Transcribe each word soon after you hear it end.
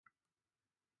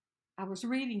I was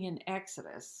reading in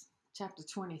Exodus chapter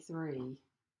 23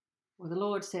 where the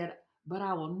Lord said, "But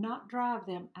I will not drive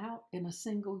them out in a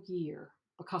single year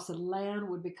because the land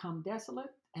would become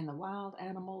desolate and the wild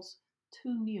animals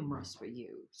too numerous for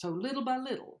you. So little by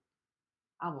little,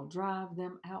 I will drive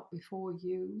them out before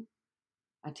you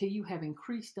until you have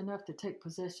increased enough to take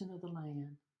possession of the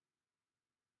land."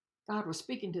 God was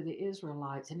speaking to the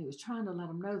Israelites and he was trying to let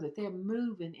them know that their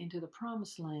moving into the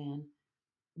promised land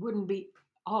wouldn't be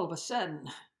all of a sudden.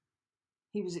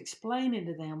 He was explaining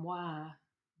to them why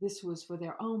this was for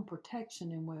their own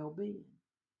protection and well being.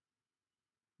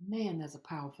 Man, there's a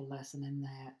powerful lesson in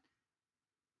that.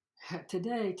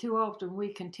 Today, too often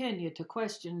we continue to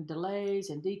question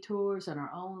delays and detours in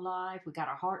our own life. We got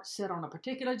our hearts set on a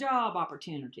particular job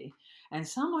opportunity and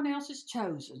someone else is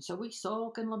chosen. So we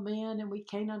sulk and lament and we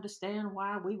can't understand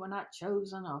why we were not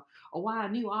chosen, or why a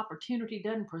new opportunity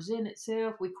doesn't present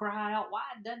itself. We cry out, "Why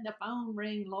doesn't the phone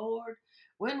ring, Lord?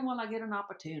 When will I get an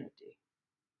opportunity?"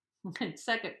 In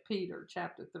 2 Peter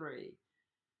chapter 3.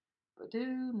 But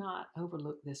do not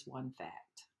overlook this one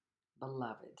fact,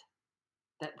 beloved,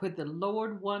 that with the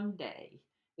Lord one day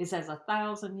is as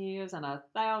 1,000 years, and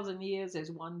 1,000 years is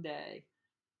one day.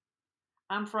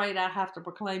 I'm afraid I have to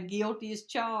proclaim guilty as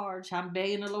charged. I'm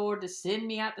begging the Lord to send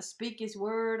me out to speak His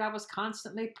word. I was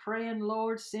constantly praying,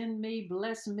 "Lord, send me,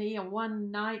 bless me." And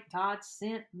one night, God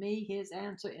sent me His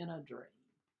answer in a dream.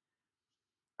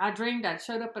 I dreamed I'd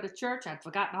showed up at a church. I'd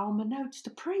forgotten all my notes to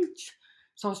preach.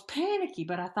 So I was panicky,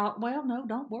 but I thought, well, no,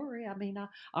 don't worry.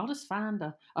 I'll just find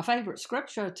a favorite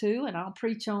scripture or two and I'll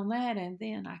preach on that. And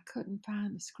then I couldn't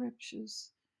find the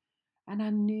scriptures. And I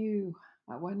knew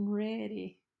I wasn't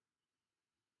ready.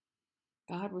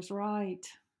 God was right.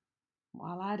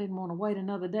 While I didn't want to wait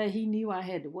another day, He knew I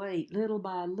had to wait. Little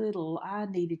by little, I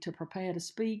needed to prepare to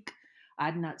speak.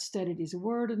 I'd not studied His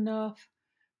word enough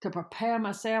to prepare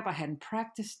myself. I hadn't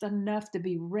practiced enough to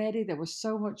be ready. There was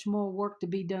so much more work to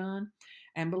be done.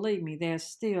 And believe me, there's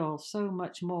still so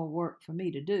much more work for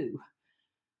me to do.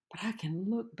 But I can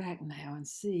look back now and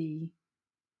see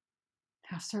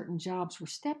how certain jobs were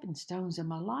stepping stones in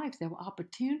my life. There were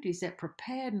opportunities that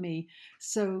prepared me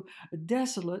so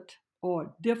desolate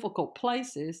or difficult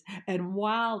places and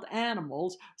wild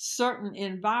animals, certain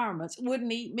environments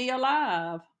wouldn't eat me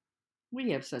alive. We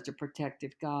have such a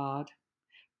protective God.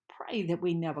 Pray that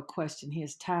we never question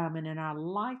His timing in our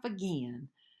life again.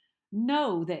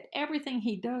 Know that everything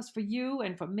He does for you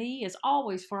and for me is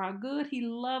always for our good. He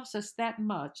loves us that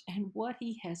much, and what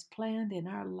He has planned in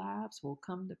our lives will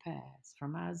come to pass.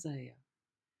 From Isaiah.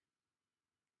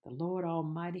 The Lord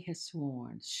Almighty has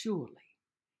sworn, "Surely,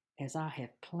 as I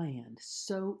have planned,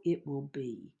 so it will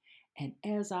be. And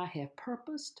as I have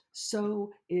purposed,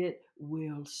 so it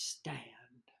will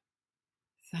stand."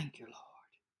 Thank you, Lord.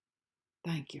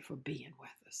 Thank you for being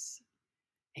with us.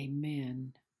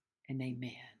 Amen and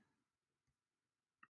amen.